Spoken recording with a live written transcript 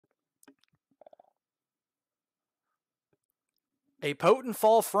A potent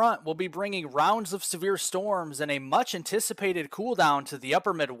fall front will be bringing rounds of severe storms and a much anticipated cool down to the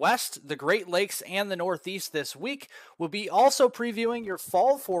upper Midwest, the Great Lakes, and the Northeast this week. We'll be also previewing your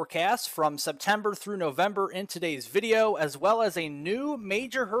fall forecast from September through November in today's video, as well as a new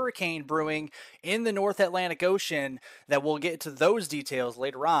major hurricane brewing in the North Atlantic Ocean that we'll get to those details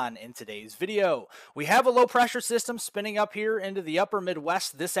later on in today's video. We have a low pressure system spinning up here into the upper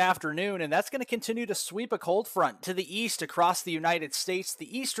Midwest this afternoon, and that's going to continue to sweep a cold front to the east across the United States,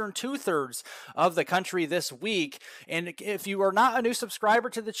 the eastern two-thirds of the country this week. And if you are not a new subscriber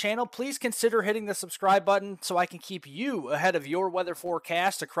to the channel, please consider hitting the subscribe button so I can keep you ahead of your weather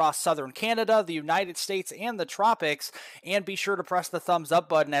forecast across southern Canada, the United States, and the tropics. And be sure to press the thumbs up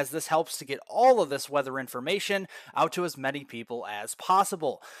button, as this helps to get all of this weather information out to as many people as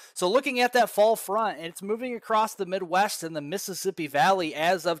possible. So looking at that fall front, it's moving across the Midwest and the Mississippi Valley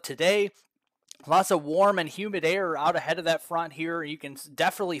as of today. Lots of warm and humid air out ahead of that front here. You can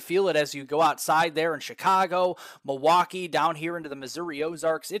definitely feel it as you go outside there in Chicago, Milwaukee, down here into the Missouri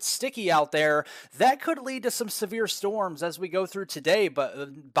Ozarks. It's sticky out there. That could lead to some severe storms as we go through today,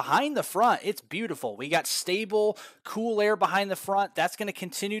 but behind the front, it's beautiful. We got stable, cool air behind the front. That's going to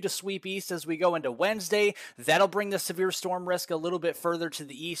continue to sweep east as we go into Wednesday. That'll bring the severe storm risk a little bit further to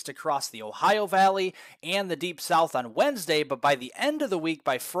the east across the Ohio Valley and the deep south on Wednesday, but by the end of the week,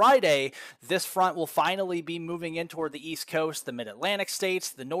 by Friday, this front will finally be moving in toward the east coast, the mid-Atlantic states,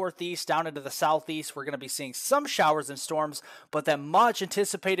 the northeast, down into the southeast. We're going to be seeing some showers and storms, but that much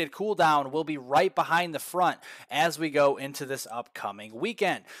anticipated cool down will be right behind the front as we go into this upcoming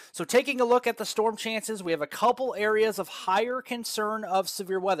weekend. So taking a look at the storm chances, we have a couple areas of higher concern of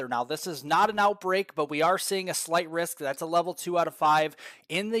severe weather. Now, this is not an outbreak, but we are seeing a slight risk. That's a level 2 out of 5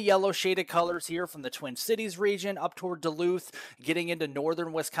 in the yellow shaded colors here from the Twin Cities region up toward Duluth, getting into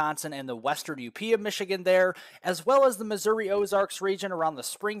northern Wisconsin and the western UP of Michigan there, as well as the Missouri Ozarks region around the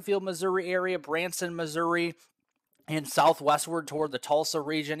Springfield, Missouri area, Branson, Missouri, and southwestward toward the Tulsa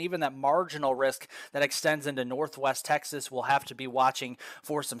region. Even that marginal risk that extends into northwest Texas, will have to be watching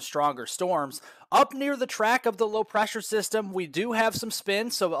for some stronger storms. Up near the track of the low pressure system, we do have some spin,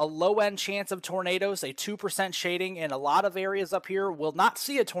 so a low end chance of tornadoes, a 2% shading in a lot of areas up here. Will not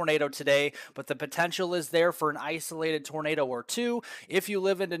see a tornado today, but the potential is there for an isolated tornado or two if you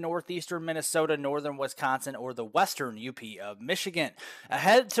live into northeastern Minnesota, northern Wisconsin, or the western UP of Michigan.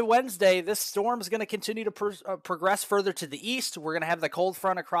 Ahead to Wednesday, this storm is going to continue to progress further to the east. We're going to have the cold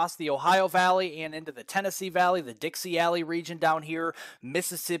front across the Ohio Valley and into the Tennessee Valley, the Dixie Alley region down here,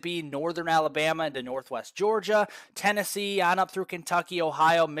 Mississippi, northern Alabama, into northwest Georgia, Tennessee, on up through Kentucky,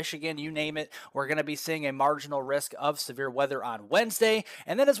 Ohio, Michigan, you name it. We're going to be seeing a marginal risk of severe weather on Wednesday.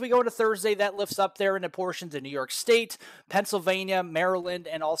 And then as we go into Thursday, that lifts up there into portions of New York State, Pennsylvania, Maryland,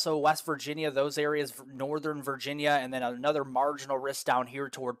 and also West Virginia, those areas, northern Virginia, and then another marginal risk down here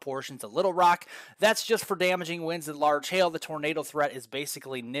toward portions of Little Rock. That's just for damaging winds and large hail. The tornado threat is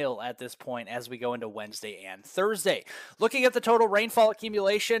basically nil at this point as we go into Wednesday and Thursday. Looking at the total rainfall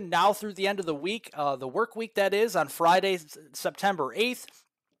accumulation now through the end of the week, the work week that is, on Friday, September 8th,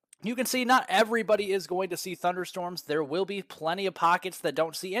 you can see not everybody is going to see thunderstorms. There will be plenty of pockets that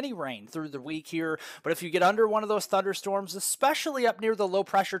don't see any rain through the week here. But if you get under one of those thunderstorms, especially up near the low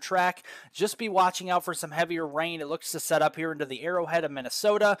pressure track, just be watching out for some heavier rain. It looks to set up here into the Arrowhead of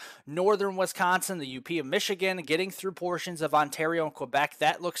Minnesota, northern Wisconsin, the UP of Michigan, getting through portions of Ontario and Quebec.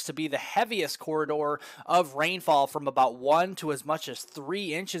 That looks to be the heaviest corridor of rainfall, from about 1 to as much as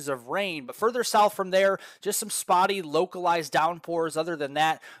 3 inches of rain. But further south from there, just some spotty localized downpours. Other than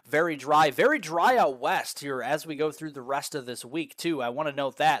that, very dry out west here as we go through the rest of this week too. I want to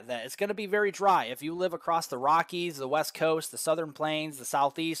note that it's going to be very dry. If you live across the Rockies, the West Coast, the Southern Plains, the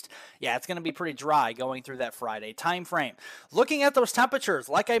Southeast, yeah, it's going to be pretty dry going through that Friday time frame. Looking at those temperatures,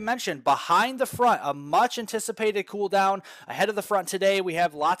 like I mentioned, behind the front, a much anticipated cool down. Ahead of the front today, we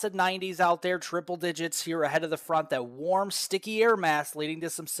have lots of 90s out there, triple digits here ahead of the front. That warm, sticky air mass leading to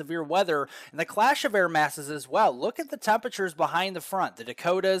some severe weather, and the clash of air masses as well. Look at the temperatures behind the front. The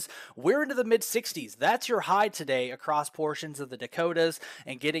Dakotas, we're into the mid-60s. That's your high today across portions of the Dakotas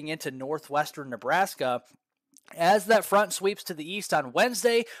and getting into northwestern Nebraska. As that front sweeps to the east on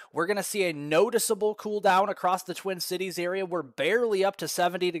Wednesday, we're going to see a noticeable cool down across the Twin Cities area. We're barely up to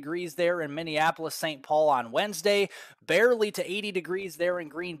 70 degrees there in Minneapolis, St. Paul on Wednesday, barely to 80 degrees there in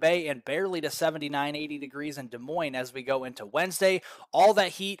Green Bay, and barely to 79, 80 degrees in Des Moines as we go into Wednesday. All that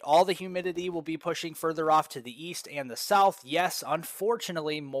heat, all the humidity will be pushing further off to the east and the south. Yes,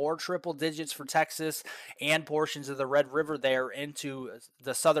 unfortunately, more triple digits for Texas and portions of the Red River there into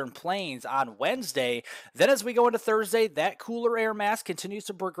the Southern Plains on Wednesday. Then as we go go into Thursday, that cooler air mass continues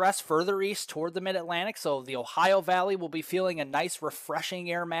to progress further east toward the mid-Atlantic, so the Ohio Valley will be feeling a nice refreshing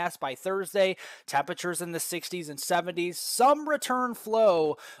air mass by Thursday. Temperatures in the 60s and 70s. Some return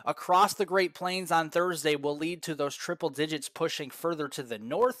flow across the Great Plains on Thursday will lead to those triple digits pushing further to the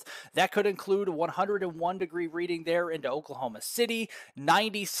north. That could include a 101 degree reading there into Oklahoma City,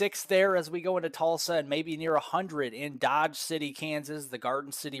 96 there as we go into Tulsa, and maybe near 100 in Dodge City, Kansas, the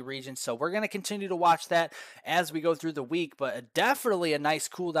Garden City region. So we're going to continue to watch that as we go through the week, but definitely a nice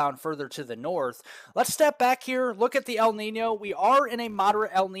cool down further to the north. Let's step back here, look at the El Nino. We are in a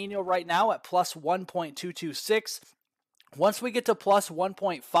moderate El Nino right now at plus 1.226. Once we get to plus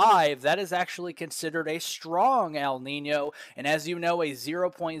 1.5, that is actually considered a strong El Nino. And as you know, a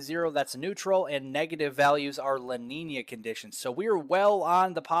 0.0, that's neutral, and negative values are La Nina conditions. So we are well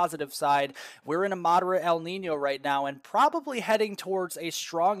on the positive side. We're in a moderate El Nino right now and probably heading towards a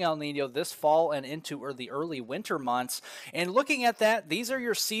strong El Nino this fall and into the early winter months. And looking at that, these are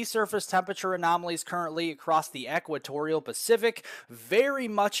your sea surface temperature anomalies currently across the equatorial Pacific. Very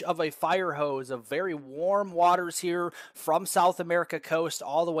much of a fire hose of very warm waters here from South America coast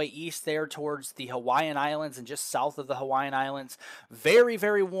all the way east there towards the Hawaiian Islands and just south of the Hawaiian Islands. Very,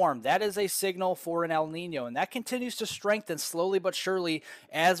 very warm. That is a signal for an El Nino, and that continues to strengthen slowly but surely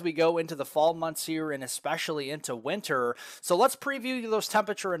as we go into the fall months here and especially into winter. So let's preview those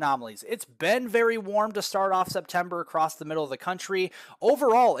temperature anomalies. It's been very warm to start off September across the middle of the country.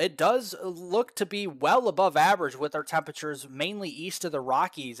 Overall, it does look to be well above average with our temperatures mainly east of the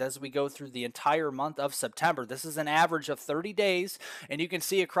Rockies as we go through the entire month of September. This is an average of 30 days, and you can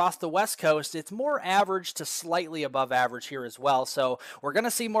see across the West Coast, it's more average to slightly above average here as well. So we're going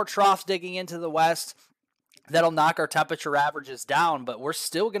to see more troughs digging into the West. That'll knock our temperature averages down, but we're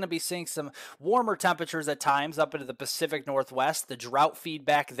still going to be seeing some warmer temperatures at times up into the Pacific Northwest. The drought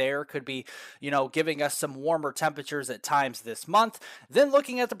feedback there could be, giving us some warmer temperatures at times this month. Then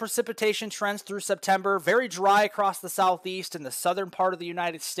looking at the precipitation trends through September, very dry across the southeast and the southern part of the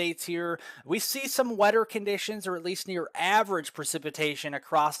United States here. We see some wetter conditions, or at least near average precipitation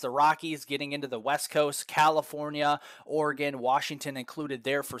across the Rockies, getting into the West Coast, California, Oregon, Washington included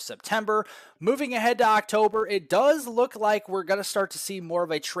there for September. Moving ahead to October, it does look like we're going to start to see more of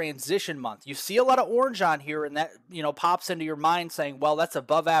a transition month. You see a lot of orange on here, and that, pops into your mind saying, well, that's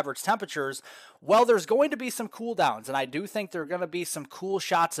above average temperatures. Well, there's going to be some cool downs, and I do think there are going to be some cool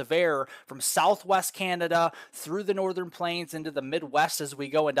shots of air from southwest Canada through the northern plains into the Midwest as we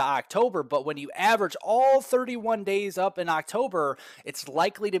go into October. But when you average all 31 days up in October, it's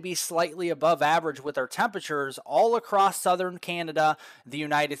likely to be slightly above average with our temperatures all across southern Canada, the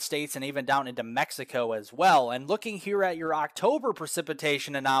United States, and even down into Mexico as well. And looking here at your October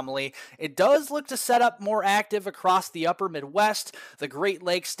precipitation anomaly, it does look to set up more active across the upper Midwest, the Great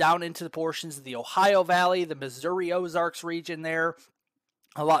Lakes down into the portions of the Ohio Valley, the Missouri Ozarks region there.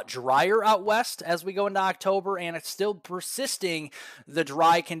 A lot drier out west as we go into October, and it's still persisting the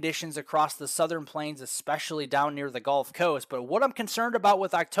dry conditions across the southern plains, especially down near the Gulf Coast. But what I'm concerned about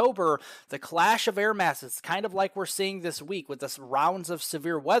with October, the clash of air masses, kind of like we're seeing this week with this rounds of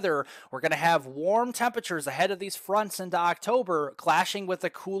severe weather. We're going to have warm temperatures ahead of these fronts into October, clashing with the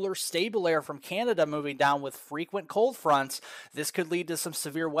cooler, stable air from Canada moving down with frequent cold fronts. This could lead to some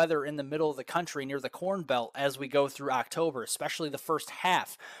severe weather in the middle of the country near the Corn Belt as we go through October, especially the first half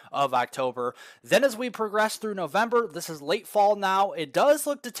of October. Then as we progress through November, this is late fall now, it does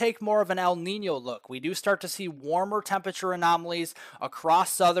look to take more of an El Nino look. We do start to see warmer temperature anomalies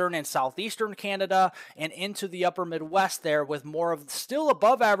across southern and southeastern Canada and into the upper Midwest there, with more of still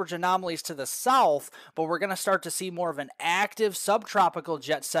above average anomalies to the south, but we're going to start to see more of an active subtropical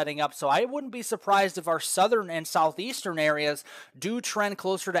jet setting up. So I wouldn't be surprised if our southern and southeastern areas do trend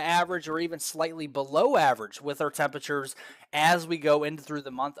closer to average or even slightly below average with our temperatures as we go into through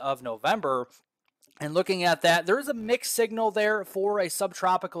the month of November. And looking at that, there is a mixed signal there for a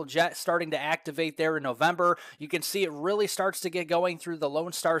subtropical jet starting to activate there in November. You can see it really starts to get going through the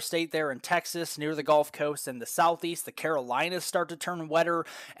Lone Star State there in Texas, near the Gulf Coast and the southeast. The Carolinas start to turn wetter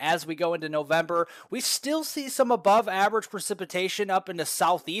as we go into November. We still see some above average precipitation up into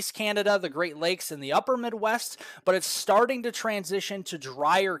southeast Canada, the Great Lakes, and the upper Midwest, but it's starting to transition to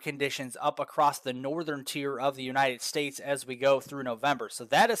drier conditions up across the northern tier of the United States as we go through November. So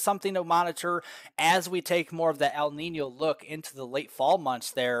that is something to monitor as we take more of that El Nino look into the late fall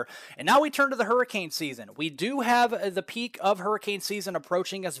months there. And now we turn to the hurricane season. We do have the peak of hurricane season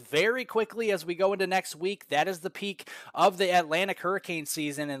approaching us very quickly as we go into next week. That is the peak of the Atlantic hurricane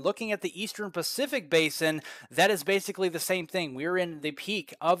season. And looking at the Eastern Pacific basin, that is basically the same thing. We're in the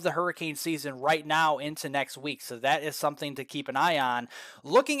peak of the hurricane season right now into next week. So that is something to keep an eye on.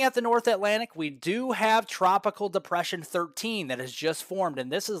 Looking at the North Atlantic, we do have Tropical Depression 13 that has just formed, and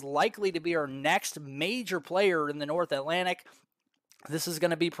this is likely to be our next major player in the North Atlantic. This is going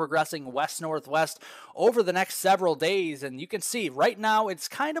to be progressing west-northwest over the next several days, and you can see right now it's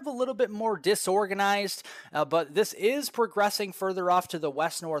kind of a little bit more disorganized, but this is progressing further off to the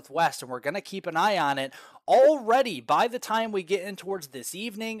west-northwest, and we're going to keep an eye on it. Already, by the time we get in towards this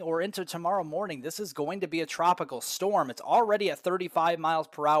evening or into tomorrow morning, this is going to be a tropical storm. It's already at 35 miles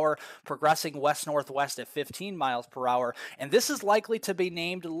per hour, progressing west-northwest at 15 miles per hour, and this is likely to be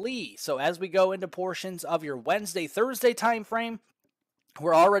named Lee. So as we go into portions of your Wednesday, Thursday time frame,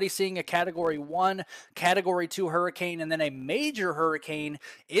 we're already seeing a Category 1, Category 2 hurricane, and then a major hurricane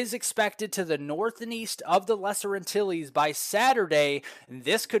is expected to the north and east of the Lesser Antilles by Saturday.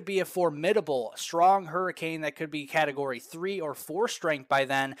 This could be a formidable, strong hurricane that could be Category 3 or 4 strength by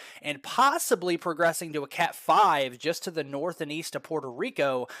then, and possibly progressing to a Cat 5 just to the north and east of Puerto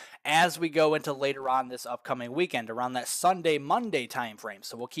Rico as we go into later on this upcoming weekend, around that Sunday, Monday time frame.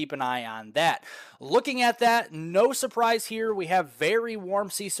 So we'll keep an eye on that. Looking at that, no surprise here, we have very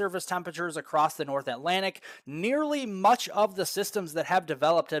warm sea surface temperatures across the North Atlantic. Nearly much of the systems that have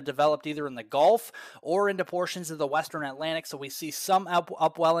developed either in the Gulf or into portions of the Western Atlantic, so we see some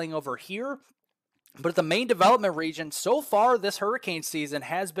upwelling over here. But the main development region, so far this hurricane season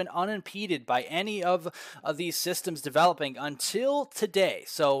has been unimpeded by any of these systems developing until today.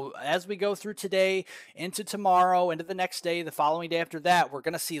 So as we go through today, into tomorrow, into the next day, the following day after that, we're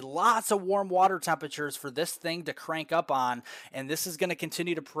going to see lots of warm water temperatures for this thing to crank up on, and this is going to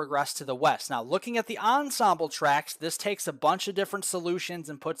continue to progress to the west. Now, looking at the ensemble tracks, this takes a bunch of different solutions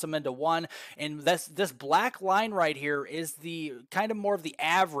and puts them into one, and this black line right here is the kind of more of the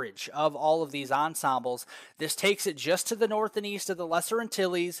average of all of these ensembles. This takes it just to the north and east of the Lesser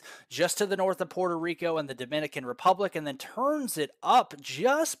Antilles, just to the north of Puerto Rico and the Dominican Republic, and then turns it up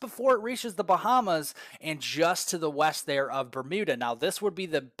just before it reaches the Bahamas and just to the west there of Bermuda. Now, this would be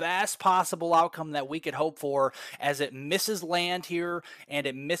the best possible outcome that we could hope for, as it misses land here and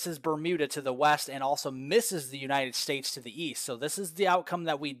it misses Bermuda to the west and also misses the United States to the east. So this is the outcome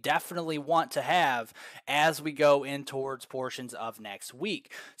that we definitely want to have as we go in towards portions of next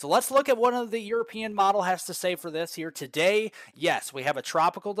week. So let's look at one of the European model has to say for this here today. Yes, we have a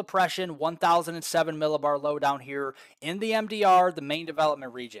tropical depression, 1007 millibar low down here in the MDR, the main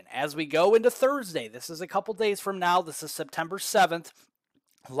development region. As we go into Thursday, this is a couple days from now, this is September 7th,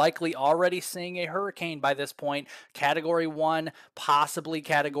 likely already seeing a hurricane by this point, Category 1, possibly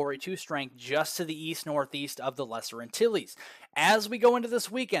Category 2 strength, just to the east-northeast of the Lesser Antilles. As we go into this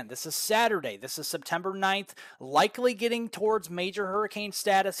weekend, this is Saturday, this is September 9th, likely getting towards major hurricane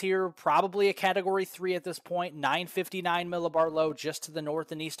status here, probably a Category 3 at this point, 959 millibar low just to the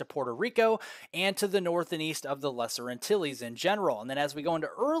north and east of Puerto Rico and to the north and east of the Lesser Antilles in general. And then as we go into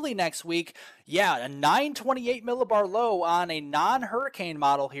early next week, yeah, a 928 millibar low on a non-hurricane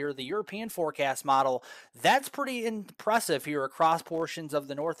model here, the European forecast model. That's pretty impressive here across portions of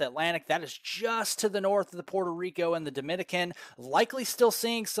the North Atlantic. That is just to the north of the Puerto Rico and the Dominican. Likely still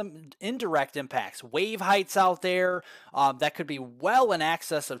seeing some indirect impacts. Wave heights out there that could be well in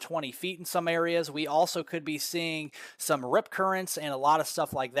excess of 20 feet in some areas. We also could be seeing some rip currents and a lot of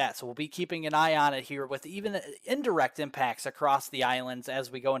stuff like that. So we'll be keeping an eye on it here with even indirect impacts across the islands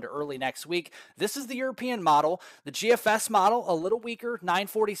as we go into early next week. This is the European model. The GFS model, a little weaker,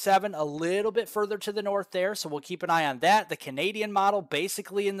 947, a little bit further to the north there. So we'll keep an eye on that. The Canadian model,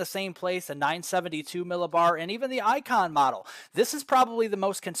 basically in the same place, a 972 millibar, and even the Icon model. This is probably the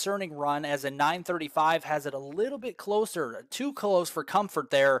most concerning run, as a 935 has it a little bit closer, too close for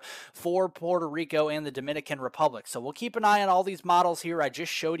comfort there for Puerto Rico and the Dominican Republic. So we'll keep an eye on all these models here. I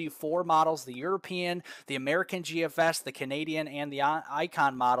just showed you 4 models, the European, the American GFS, the Canadian, and the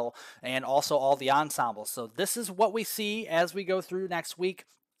Icon model, and also all the ensembles. So this is what we see as we go through next week.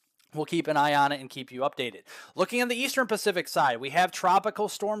 We'll keep an eye on it and keep you updated. Looking on the Eastern Pacific side, we have Tropical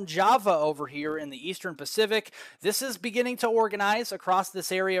Storm Java over here in the Eastern Pacific. This is beginning to organize across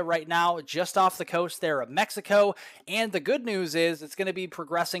this area right now, just off the coast there of Mexico. And the good news is it's going to be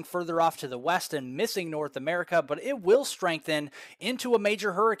progressing further off to the west and missing North America, but it will strengthen into a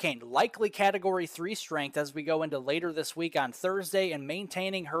major hurricane, likely Category 3 strength as we go into later this week on Thursday, and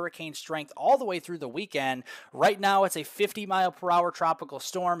maintaining hurricane strength all the way through the weekend. Right now, it's a 50 mile per hour tropical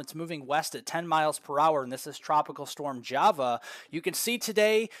storm. It's moving west at 10 miles per hour, and this is Tropical Storm Java. You can see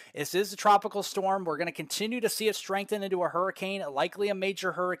today, this is a tropical storm. We're going to continue to see it strengthen into a hurricane, likely a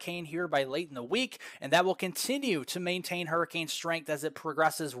major hurricane here by late in the week, and that will continue to maintain hurricane strength as it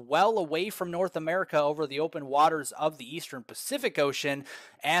progresses well away from North America over the open waters of the eastern Pacific Ocean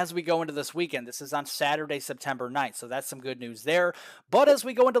as we go into this weekend. This is on Saturday, September 9th, so that's some good news there. But as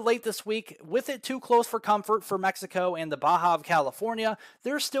we go into late this week, with it too close for comfort for Mexico and the Baja of California,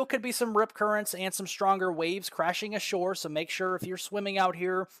 there still could be some rip currents and some stronger waves crashing ashore, so make sure if you're swimming out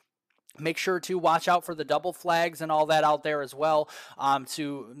here, make sure to watch out for the double flags and all that out there as well,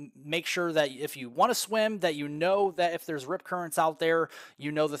 to make sure that if you want to swim, that you know that if there's rip currents out there,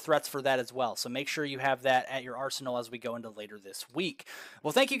 you know the threats for that as well. So make sure you have that at your arsenal as we go into later this week.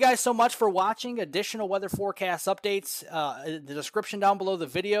 Well, thank you guys so much for watching. Additional weather forecast updates, the description down below the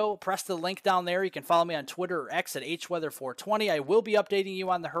video. Press the link down there. You can follow me on Twitter or X at HWeather420. I will be updating you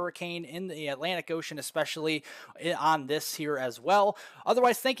on the hurricane in the Atlantic Ocean, especially on this here as well.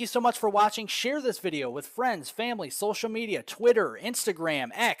 Otherwise, thank you so much for watching. Share this video with friends, family, social media, Twitter, Instagram,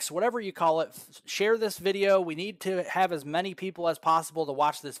 X, whatever you call it. Share this video. We need to have as many people as possible to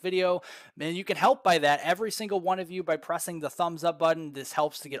watch this video, and you can help by that, every single one of you, by pressing the thumbs up button. This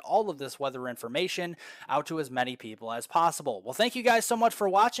helps to get all of this weather information out to as many people as possible. Well, thank you guys so much for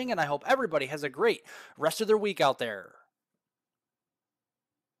watching, and I hope everybody has a great rest of their week out there.